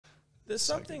There's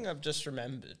something I've just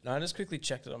remembered. And I just quickly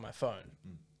checked it on my phone.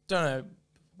 Don't know.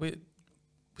 We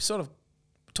sort of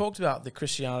talked about the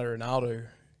Cristiano Ronaldo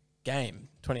game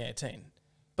 2018,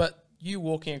 but you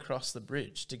walking across the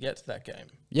bridge to get to that game.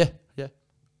 Yeah.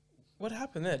 What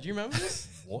happened there? Do you remember this?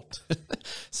 What?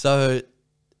 So,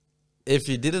 if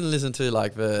you didn't listen to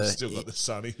like the... Still got the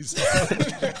sunnies.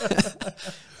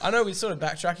 I know we're sort of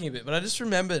backtracking a bit, but I just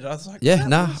remembered. I was like, Yeah,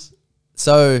 nah.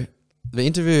 So, the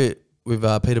interview with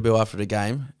Peter Bill after the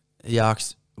game, he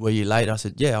asked, were you late? I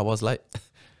said, yeah, I was late.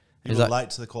 You were late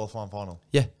to the qualifying final.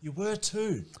 Yeah. You were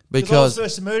too. Because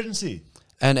first emergency.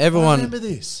 And I remember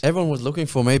this. everyone was looking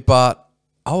for me, but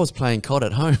I was playing COD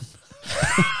at home.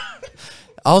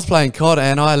 I was playing COD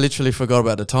and I literally forgot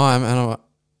about the time, and I'm like,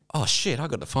 oh shit, I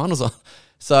got the finals on.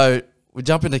 So we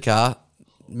jump in the car,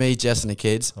 me, Jess and the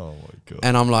kids. Oh my God.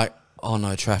 And I'm like, oh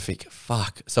no, traffic,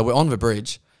 fuck. So we're on the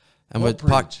bridge and What we're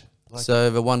parked. bridge?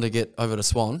 So the one to get over to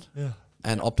Swan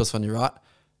and Optus on your right.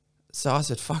 So I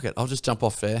said, fuck it, I'll just jump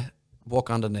off there,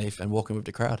 walk underneath and walk in with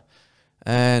the crowd.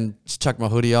 And just chuck my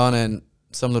hoodie on, and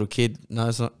some little kid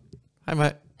knows, hey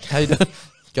mate, how you doing?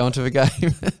 Going to the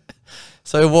game.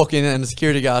 So we walk in and the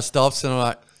security guard stops and I'm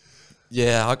like,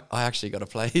 yeah, I actually got to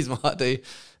play. Here's my ID.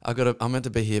 I meant to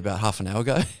be here about half an hour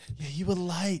ago. Yeah, you were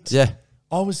late. Yeah.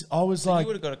 I was so like, you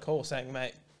would have got a call saying,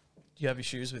 mate, do you have your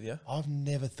shoes with you? I've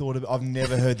never thought of. I've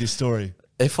never heard this story.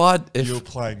 If You were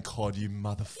playing COD, you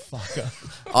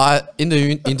motherfucker. in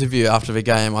the interview after the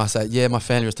game, I said, yeah, my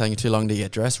family was taking too long to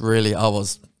get dressed. Really, I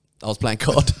was playing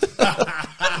COD.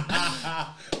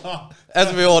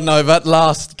 As we all know, that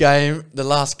last game, the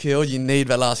last kill, you need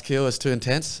that last kill. It's too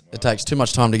intense. It takes too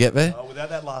much time to get there. Without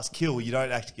that last kill, you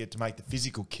don't actually get to make the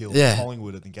physical kill. Yeah.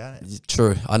 Collingwood at the game.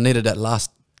 True. I needed that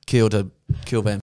last kill to kill them.